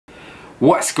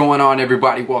What's going on,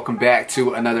 everybody? Welcome back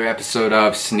to another episode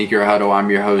of Sneaker Huddle. I'm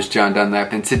your host, John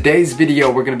Dunlap. In today's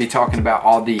video, we're going to be talking about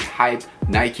all the hype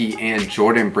Nike and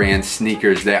Jordan brand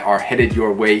sneakers that are headed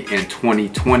your way in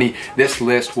 2020. This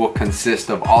list will consist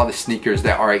of all the sneakers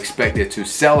that are expected to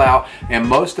sell out, and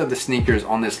most of the sneakers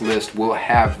on this list will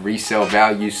have resale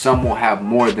value. Some will have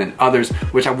more than others,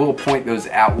 which I will point those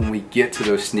out when we get to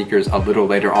those sneakers a little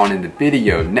later on in the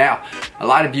video. Now, a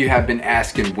lot of you have been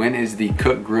asking, when is the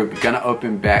Cook Group gonna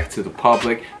open back to the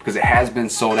public, because it has been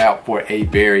sold out for a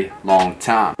very long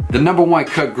time. The number one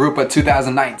Cook Group of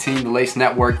 2019, the Lace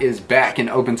Network, is back and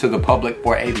open to the public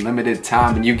for a limited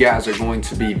time, and you guys are going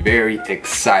to be very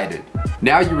excited.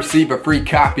 Now you receive a free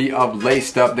copy of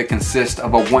Laced Up that consists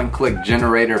of a one-click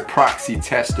generator, proxy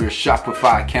tester,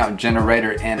 Shopify account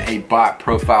generator, and a bot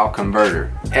profile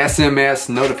converter. SMS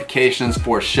notifications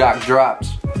for shock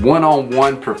drops,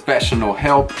 one-on-one professional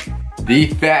help, the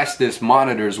fastest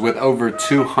monitors with over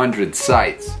 200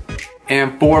 sites,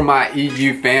 and for my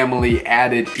EU family,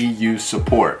 added EU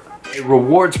support, a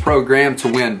rewards program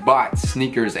to win bots,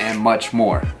 sneakers, and much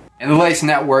more. And the Lace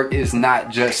Network is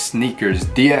not just sneakers.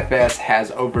 DFS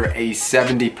has over a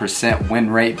 70%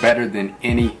 win rate, better than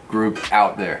any group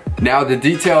out there. Now, the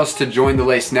details to join the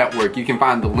Lace Network, you can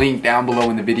find the link down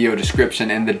below in the video description,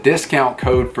 and the discount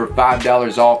code for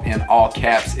 $5 off in all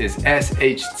caps is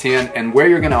SH10, and where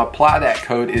you're gonna apply that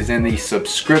code is in the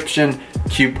subscription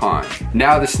coupon.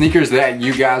 Now, the sneakers that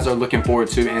you guys are looking forward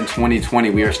to in 2020,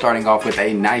 we are starting off with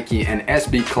a Nike and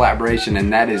SB collaboration,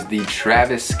 and that is the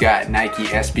Travis Scott Nike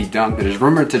SB Dunk that is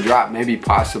rumored to drop maybe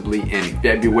possibly in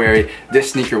February.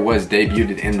 This sneaker was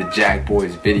debuted in the Jack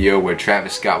Boys video where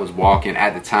Travis Scott was walking.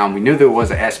 At the time, we knew there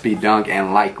was an SB Dunk,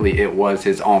 and likely it was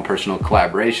his own personal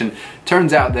collaboration.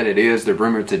 Turns out that it is. They're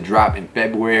rumored to drop in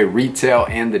February. Retail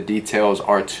and the details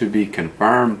are to be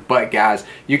confirmed, but guys,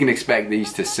 you can expect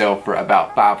these to sell for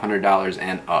about $500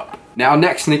 and up. Now,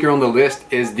 next sneaker on the list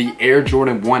is the Air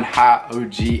Jordan 1 High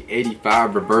OG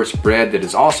 85 Reverse Bred that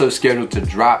is also scheduled to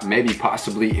drop maybe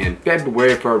possibly in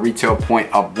February for a retail point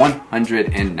of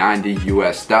 $190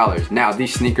 US. Now,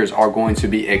 these sneakers are going to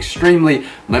be extremely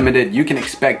limited. You can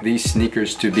expect these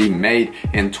sneakers to be made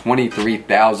in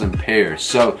 23,000 pairs.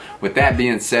 So with that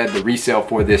being said, the resale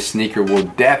for this sneaker will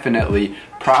definitely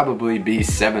probably be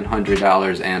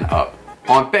 $700 and up.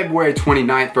 On February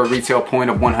 29th, for a retail point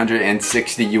of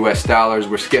 $160 US,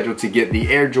 we're scheduled to get the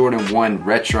Air Jordan 1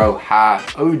 Retro High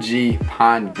OG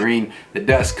Pine Green that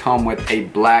does come with a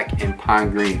black and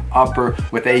pine green upper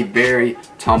with a very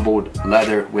tumbled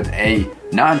leather with a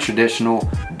non-traditional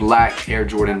black Air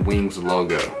Jordan Wings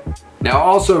logo. Now,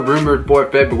 also rumored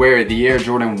for February, the Air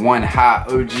Jordan 1 High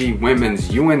OG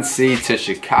Women's UNC to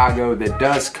Chicago that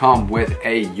does come with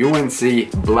a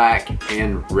UNC black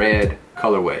and red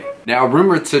colorway. Now,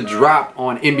 rumored to drop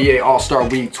on NBA All-Star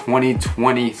Week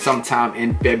 2020 sometime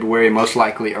in February, most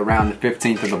likely around the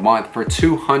 15th of the month. For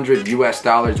 $200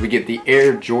 US, we get the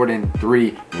Air Jordan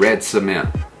 3 Red Cement.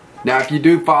 Now, if you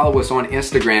do follow us on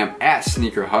Instagram at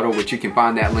Sneaker Huddle, which you can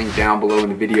find that link down below in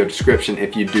the video description.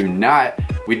 If you do not,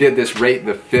 we did this Rate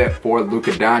the Fit for Luka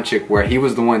Doncic, where he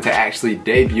was the one to actually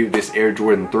debut this Air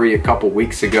Jordan 3 a couple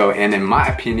weeks ago, and in my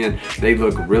opinion, they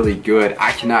look really good.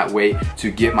 I cannot wait to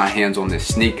get my hands on this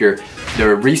sneaker.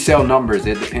 The resale numbers,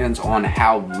 it depends on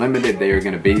how limited they are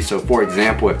going to be. So for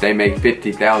example, if they make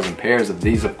 50,000 pairs of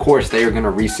these, of course they are going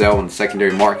to resell in the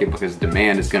secondary market because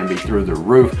demand is going to be through the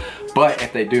roof. But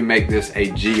if they do make this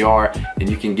a GR and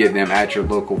you can get them at your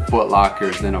local Foot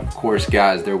Lockers, then of course,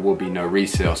 guys, there will be no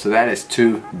resale. So that is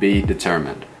to be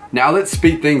determined. Now, let's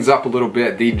speed things up a little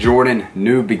bit. The Jordan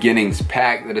New Beginnings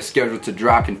pack that is scheduled to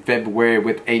drop in February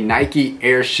with a Nike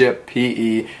Airship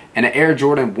PE and an Air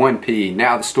Jordan 1 PE.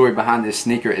 Now, the story behind this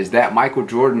sneaker is that Michael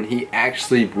Jordan, he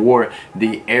actually wore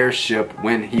the Airship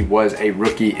when he was a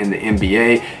rookie in the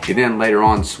NBA. He then later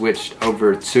on switched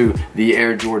over to the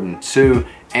Air Jordan 2,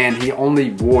 and he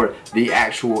only wore the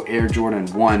actual Air Jordan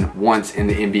 1 once in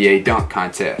the NBA dunk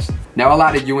contest. Now, a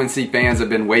lot of UNC fans have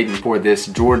been waiting for this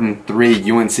Jordan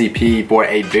 3 UNC PE for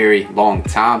a very long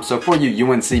time. So for you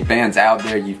UNC fans out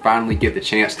there, you finally get the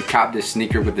chance to cop this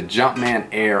sneaker with the Jumpman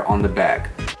Air on the back.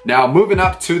 Now, moving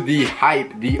up to the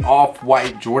hype, the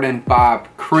Off-White Jordan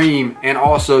 5 Cream and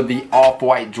also the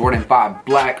Off-White Jordan 5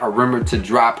 Black are rumored to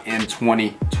drop in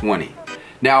 2020.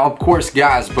 Now, of course,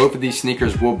 guys, both of these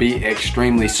sneakers will be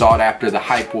extremely sought after. The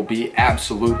hype will be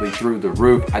absolutely through the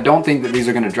roof. I don't think that these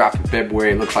are going to drop in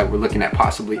February. It looks like we're looking at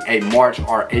possibly a March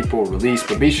or April release,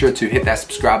 but be sure to hit that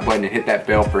subscribe button and hit that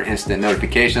bell for instant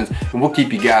notifications, and we'll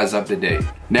keep you guys up to date.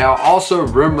 Now, also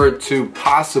rumored to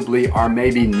possibly or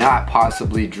maybe not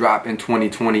possibly drop in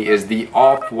 2020 is the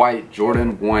off-white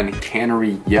Jordan 1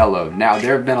 Canary Yellow. Now,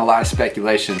 there have been a lot of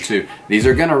speculation too. These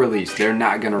are gonna release, they're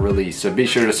not gonna release. So be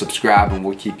sure to subscribe and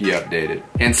we'll keep you updated.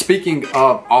 And speaking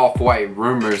of off-white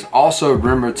rumors, also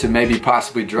rumored to maybe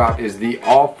possibly drop is the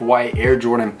off-white Air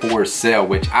Jordan 4 RESELL,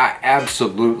 which I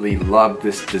absolutely love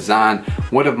this design.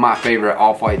 One of my favorite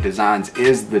off-white designs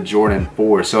is the Jordan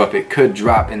 4. So if it could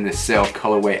drop in the RESELL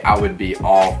colorway, I would be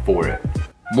all for it.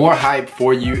 More hype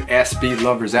for you SB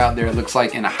lovers out there. It looks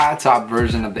like in a high top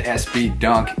version of the SB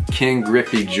Dunk, Ken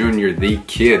Griffey Jr., the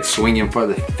kid swinging for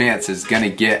the fence, is gonna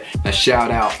get a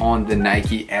shout out on the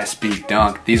Nike SB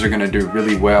Dunk. These are gonna do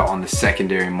really well on the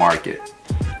secondary market.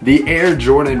 The Air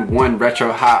Jordan 1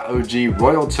 Retro High OG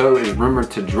Royal Toe is rumored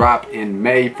to drop in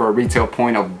May for a retail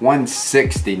point of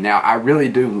 $160. Now, I really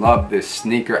do love this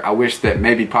sneaker. I wish that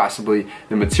maybe possibly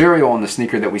the material on the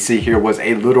sneaker that we see here was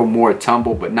a little more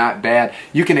tumble, but not bad.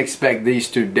 You can expect these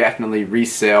to definitely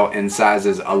resell in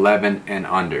sizes 11 and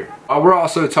under. We're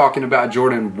also talking about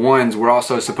Jordan 1s. We're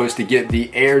also supposed to get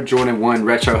the Air Jordan 1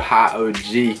 Retro High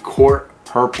OG Court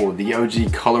Purple, the OG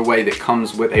colorway that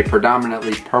comes with a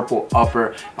predominantly purple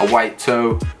upper, a white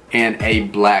toe, and a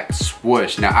black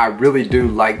swoosh. Now, I really do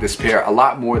like this pair a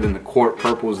lot more than the Court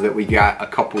Purples that we got a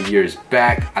couple years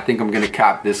back. I think I'm gonna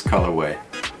cop this colorway.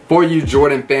 For you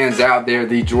Jordan fans out there,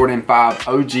 the Jordan 5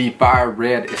 OG Fire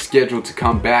Red is scheduled to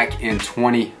come back in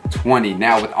 2020.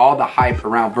 Now, with all the hype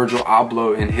around Virgil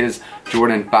Abloh and his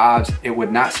Jordan 5s, it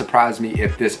would not surprise me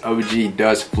if this OG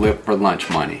does flip for lunch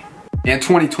money. In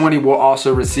 2020, we'll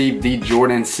also receive the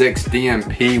Jordan 6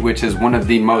 DMP, which is one of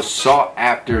the most sought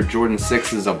after Jordan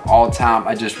 6s of all time.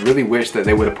 I just really wish that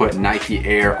they would have put Nike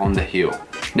Air on the heel.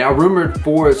 Now, rumored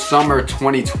for summer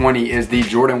 2020 is the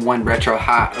Jordan 1 Retro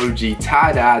High OG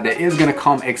tie-dye that is going to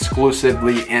come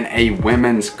exclusively in a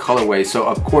women's colorway. So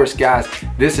of course, guys,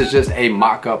 this is just a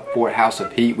mock-up for House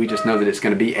of Heat. We just know that it's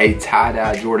going to be a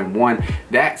tie-dye Jordan 1.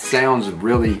 That sounds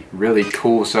really, really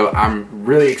cool. So I'm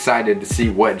really excited to see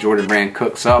what Jordan Brand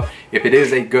cooks up. If it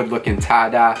is a good looking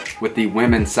tie-dye with the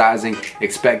women's sizing,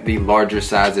 expect the larger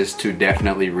sizes to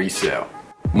definitely resell.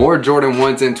 More Jordan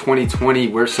 1s in 2020.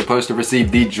 We're supposed to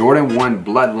receive the Jordan 1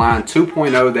 Bloodline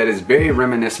 2.0 that is very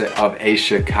reminiscent of a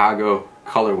Chicago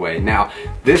colorway. Now,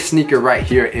 this sneaker right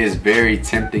here is very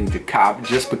tempting to cop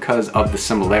just because of the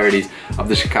similarities of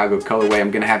the Chicago colorway.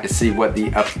 I'm gonna have to see what the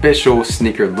official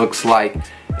sneaker looks like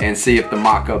and see if the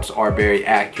mock-ups are very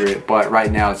accurate, but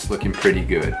right now it's looking pretty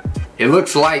good. It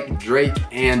looks like Drake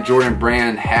and Jordan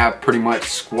Brand have pretty much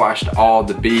squashed all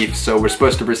the beef, so we're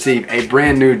supposed to receive a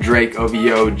brand new Drake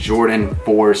OVO Jordan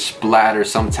 4 Splatter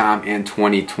sometime in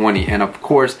 2020. And of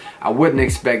course, I wouldn't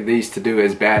expect these to do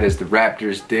as bad as the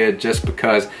Raptors did, just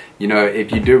because, you know,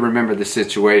 if you do remember the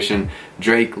situation,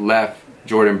 Drake left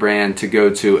Jordan Brand to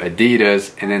go to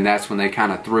Adidas, and then that's when they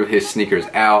kind of threw his sneakers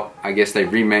out. I guess they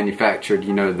remanufactured,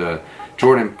 you know, the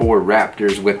Jordan 4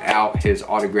 Raptors without his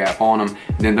autograph on them.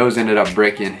 And then those ended up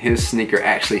breaking. His sneaker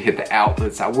actually hit the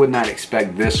outlets. I would not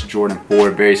expect this Jordan 4,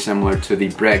 very similar to the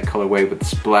Bred colorway with the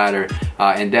splatter,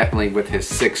 and definitely with his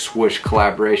 6 swoosh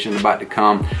collaboration about to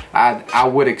come. I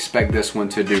would expect this one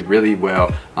to do really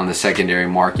well on the secondary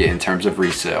market in terms of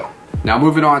resale. Now,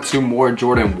 moving on to more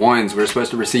Jordan 1s, we're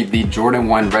supposed to receive the Jordan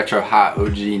 1 Retro High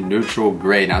OG Neutral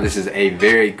Gray. Now, this is a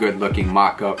very good looking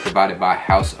mock-up provided by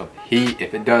House of Heat.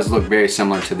 If it does look very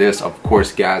similar to this, of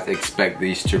course, guys, expect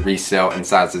these to resell in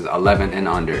sizes 11 and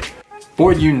under.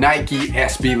 For you Nike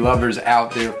SB lovers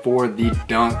out there, for the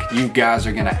Dunk, you guys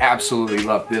are gonna absolutely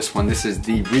love this one. This is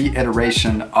the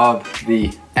reiteration of the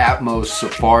Atmos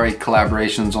Safari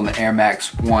collaborations on the Air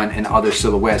Max 1 and other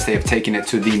silhouettes. They have taken it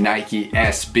to the Nike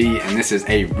SB, and this is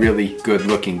a really good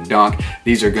looking dunk.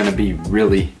 These are gonna be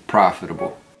really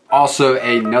profitable. Also,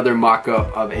 another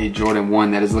mock-up of a Jordan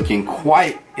 1 that is looking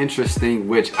quite interesting,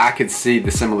 which I could see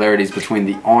the similarities between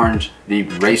the orange, the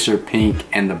racer pink,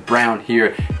 and the brown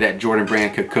here, that Jordan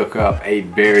Brand could cook up a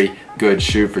very good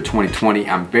shoe for 2020.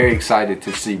 I'm very excited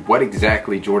to see what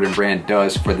exactly Jordan Brand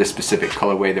does for this specific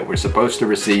colorway that we're supposed to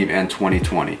receive in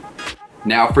 2020.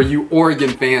 Now, for you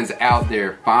Oregon fans out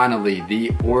there, finally,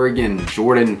 the Oregon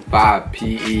Jordan 5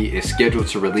 PE is scheduled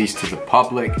to release to the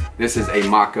public. This is a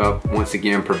mock-up, once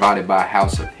again, provided by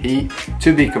House of Heat.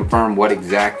 To be confirmed what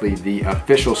exactly the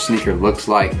official sneaker looks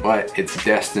like, but it's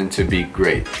destined to be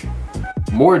great.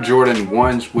 more Jordan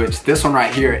 1s, which this one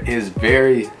right here is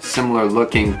very similar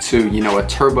looking to, you know, a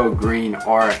turbo green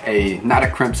or not a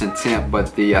crimson tint, but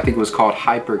I think it was called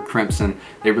Hyper Crimson.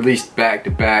 They released back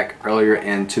to back earlier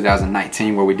in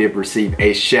 2019 where we did receive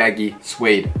a shaggy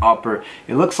suede upper.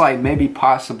 It looks like maybe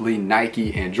possibly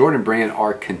Nike and Jordan Brand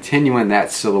are continuing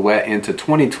that silhouette into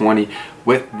 2020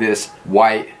 with this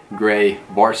white, gray,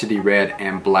 varsity red,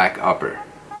 and black upper.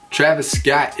 Travis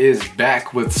Scott is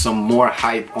back with some more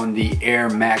hype on the Air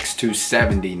Max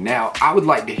 270. Now, I would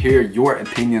like to hear your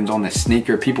opinions on the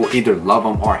sneaker. People either love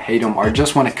them or hate them or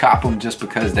just want to cop them just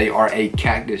because they are a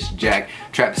Cactus Jack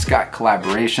Travis Scott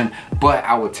collaboration. But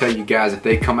I will tell you guys, if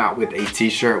they come out with a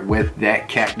t-shirt with that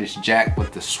Cactus Jack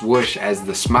with the swoosh as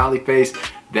the smiley face,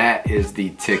 that is the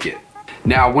ticket.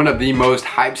 Now, one of the most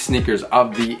hyped sneakers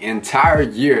of the entire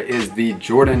year is the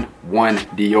Jordan 1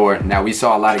 Dior. Now, we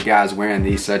saw a lot of guys wearing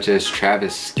these, such as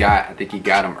Travis Scott. I think he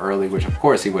got them early, which of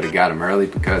course he would have got them early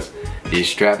because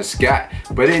he's Travis Scott.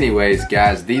 But anyways,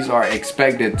 guys, these are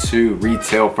expected to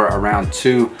retail for around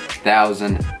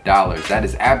 $2,000. That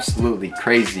is absolutely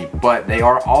crazy, but they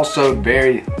are also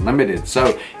very limited.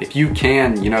 So if you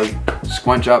can, you know,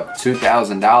 squinch up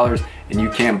 $2,000, and you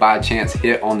can by chance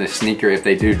hit on this sneaker if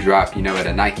they do drop, you know, at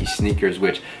a Nike Sneakers,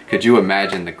 which could you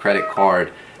imagine the credit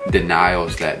card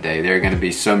denials that day? There are going to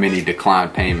be so many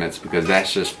declined payments because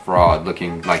that's just fraud,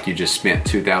 looking like you just spent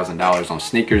 $2,000 on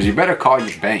sneakers. You better call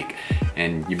your bank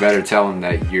and you better tell them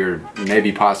that you're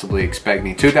maybe possibly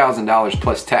expecting $2,000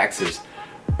 plus taxes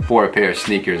for a pair of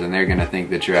sneakers, and they're gonna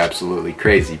think that you're absolutely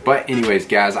crazy. But anyways,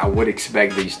 guys, I would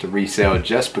expect these to resell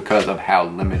just because of how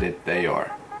limited they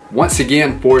are. Once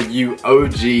again, for you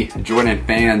OG Jordan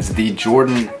fans, the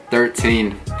Jordan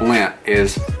 13 Flint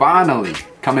is finally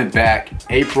coming back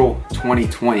April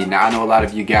 2020. Now, I know a lot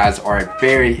of you guys are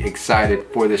very excited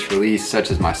for this release,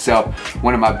 such as myself.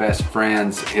 One of my best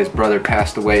friends, his brother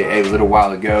passed away a little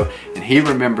while ago, and he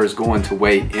remembers going to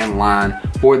wait in line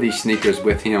for these sneakers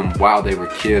with him while they were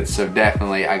kids. So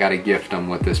definitely, I gotta gift him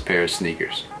with this pair of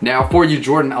sneakers. Now, for you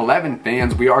Jordan 11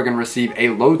 fans, we are gonna receive a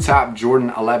low top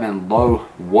Jordan 11 low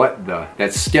what the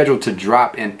that's scheduled to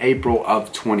drop in April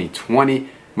of 2020.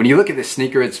 When you look at this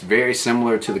sneaker, it's very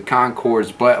similar to the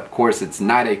Concords, but of course it's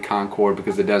not a Concord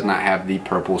because it does not have the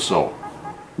purple sole.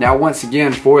 Now, once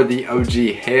again, for the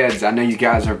OG heads, I know you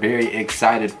guys are very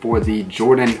excited for the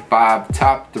Jordan 5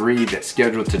 Top 3 that's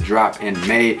scheduled to drop in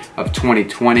May of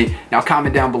 2020. Now,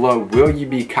 comment down below, will you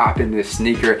be copping this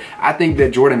sneaker? I think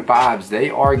that Jordan 5s, they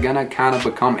are gonna kind of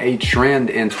become a trend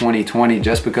in 2020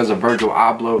 just because of Virgil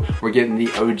Abloh. We're getting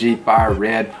the OG Fire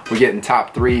Red, we're getting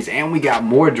Top 3s, and we got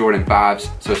more Jordan 5s,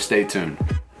 so stay tuned.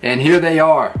 And here they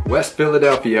are, West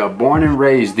Philadelphia, born and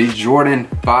raised, the Jordan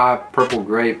 5 Purple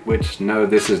Grape, which no,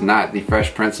 this is not the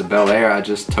Fresh Prince of Bel-Air, I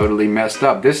just totally messed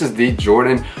up. This is the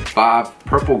Jordan 5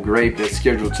 Purple Grape that's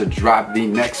scheduled to drop the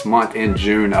next month in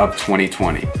June of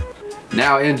 2020.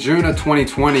 Now, in June of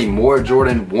 2020, more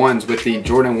Jordan 1s with the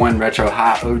Jordan 1 Retro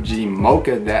High OG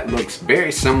Mocha that looks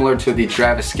very similar to the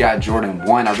Travis Scott Jordan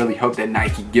 1. I really hope that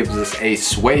Nike gives us a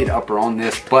suede upper on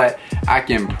this, but I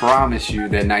can promise you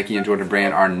that Nike and Jordan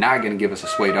Brand are not going to give us a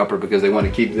suede upper because they want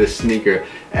to keep this sneaker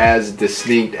as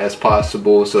distinct as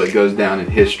possible so it goes down in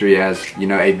history as, you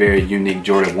know, a very unique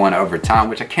Jordan 1 over time,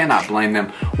 which I cannot blame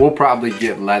them. We'll probably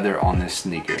get leather on this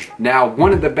sneaker. Now,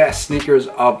 one of the best sneakers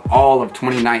of all of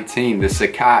 2019, the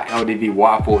Sacai LDV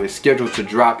Waffle, is scheduled to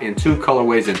drop in 2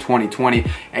 colorways in 2020,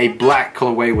 a black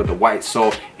colorway with a white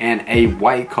sole and a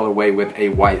white colorway with a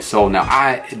white sole. Now,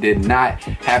 I did not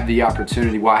have the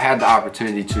opportunity, well, I had the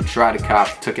opportunity to try to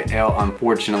cop, took an L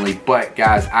unfortunately, but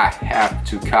guys, I have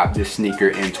to cop this sneaker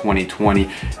in 2020.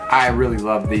 I really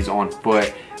love these on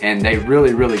foot, and they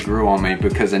really grew on me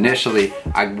because initially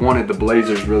I wanted the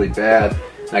Blazers really bad.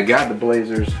 I got the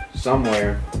Blazers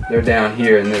somewhere. They're down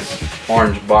here in this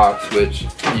orange box, which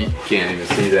you can't even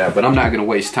see that, but I'm not gonna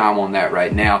waste time on that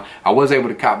right now. I was able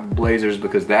to cop the Blazers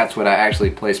because that's what I actually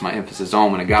placed my emphasis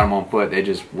on. When I got them on foot, they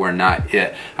just were not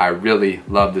it. I really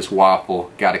love this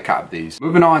waffle, gotta cop these.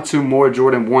 Moving on to more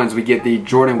Jordan 1s, we get the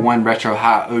Jordan 1 Retro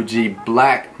High OG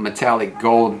Black Metallic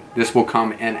Gold. This will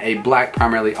come in a black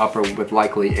primarily upper with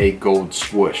likely a gold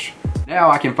swoosh. Now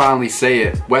I can finally say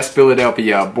it, West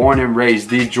Philadelphia, born and raised,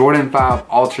 the Jordan 5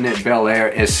 Alternate Bel-Air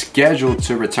is scheduled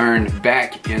to return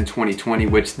back in 2020,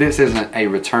 which this isn't a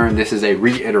return, this is a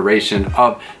reiteration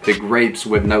of the grapes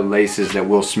with no laces that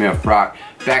Will Smith rocked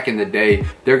back in the day.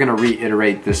 They're gonna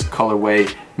reiterate this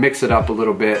colorway, mix it up a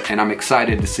little bit, and I'm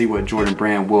excited to see what Jordan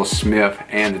Brand, Will Smith,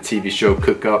 and the TV show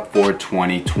cook up for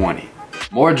 2020.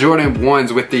 More Jordan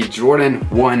 1s with the Jordan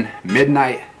 1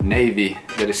 Midnight Navy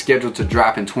that is scheduled to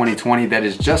drop in 2020. That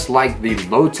is just like the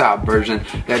low top version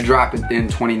that dropped in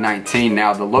 2019.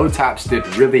 Now the low tops did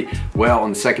really well on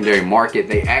the secondary market.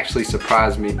 They actually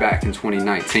surprised me back in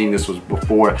 2019. This was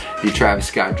before the Travis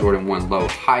Scott Jordan 1 low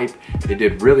hype. They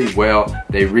did really well.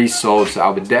 They resold, so I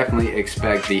would definitely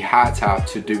expect the high top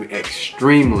to do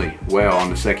extremely well on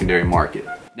the secondary market.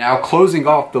 Now, closing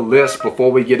off the list before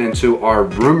we get into our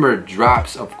rumored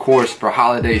drops, of course, for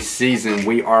holiday season,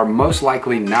 we are most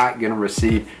likely not going to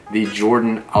receive the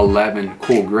Jordan 11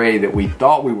 cool gray that we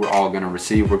thought we were all going to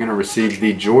receive. We're going to receive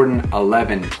the Jordan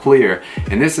 11 clear,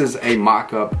 and this is a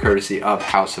mock-up courtesy of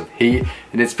House of Heat,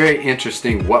 and it's very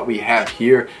interesting what we have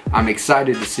here. I'm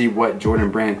excited to see what Jordan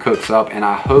Brand cooks up, and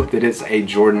I hope that it's a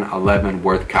Jordan 11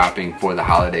 worth copying for the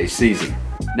holiday season.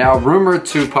 Now, rumored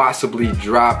to possibly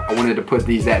drop, I wanted to put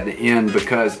these at the end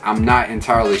because I'm not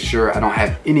entirely sure. I don't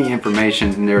have any information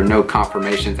and there are no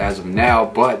confirmations as of now,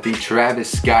 but the Travis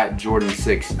Scott Jordan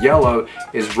 6 Yellow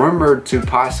is rumored to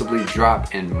possibly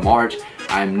drop in March.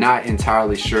 I'm not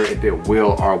entirely sure if it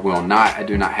will or will not. I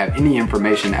do not have any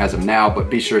information as of now, but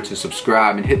be sure to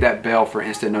subscribe and hit that bell for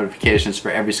instant notifications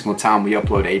for every single time we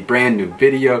upload a brand new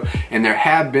video. And there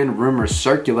have been rumors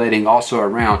circulating also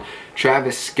around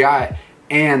Travis Scott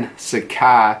and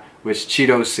Sakai, which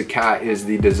Cheeto Sakai is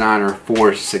the designer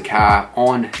for Sakai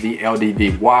on the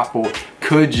LDV waffle.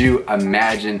 Could you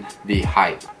imagine the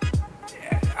hype?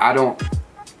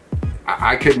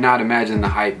 I could not imagine the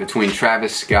hype between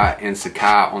Travis Scott and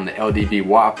Sakai on the LDV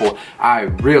waffle. I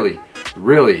really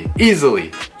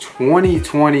easily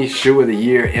 2020 shoe of the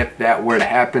year if that were to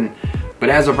happen. But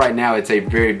as of right now, it's a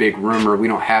very big rumor. We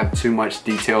don't have too much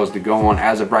details to go on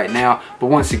as of right now.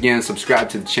 But once again, subscribe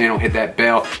to the channel, hit that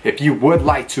bell. If you would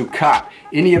like to cop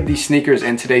any of these sneakers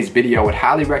in today's video, I would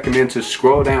highly recommend to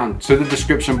scroll down to the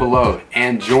description below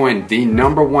and join the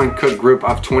 #1 cook group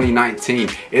of 2019.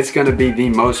 It's gonna be the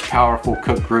most powerful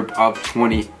cook group of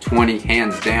 2020,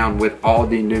 hands down, with all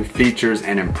the new features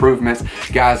and improvements.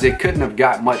 Guys, it couldn't have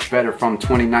got much better from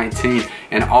 2019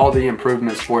 and all the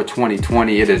improvements for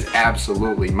 2020. It is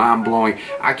absolutely mind-blowing.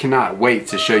 I cannot wait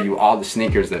to show you all the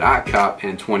sneakers that I cop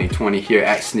in 2020 here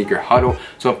at Sneaker Huddle.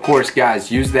 So of course,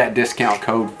 guys, use that discount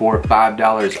code for $5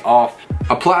 off.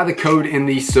 Apply the code in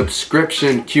the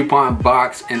subscription coupon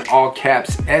box in all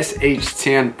caps,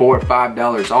 SH10, for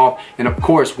 $5 off. And of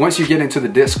course, once you get into the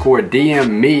Discord,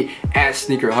 DM me at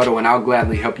Sneaker Huddle and I'll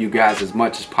gladly help you guys as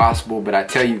much as possible. But I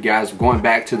tell you guys, going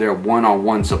back to their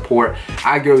one-on-one support,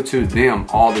 I go to them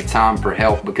all the time for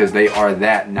help because they are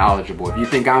that knowledgeable. If you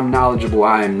think I'm knowledgeable,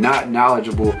 I am not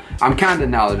knowledgeable. I'm kind of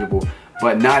knowledgeable,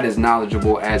 but not as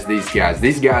knowledgeable as these guys.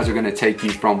 These guys are gonna take you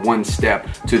from one step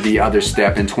to the other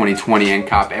step in 2020 and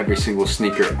cop every single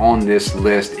sneaker on this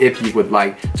list if you would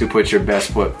like to put your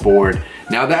best foot forward.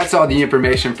 Now that's all the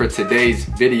information for today's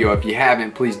video. If you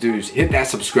haven't, please do hit that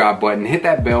subscribe button, hit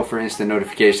that bell for instant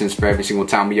notifications for every single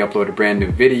time we upload a brand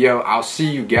new video. I'll see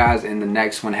you guys in the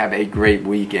next one. Have a great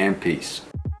week and peace.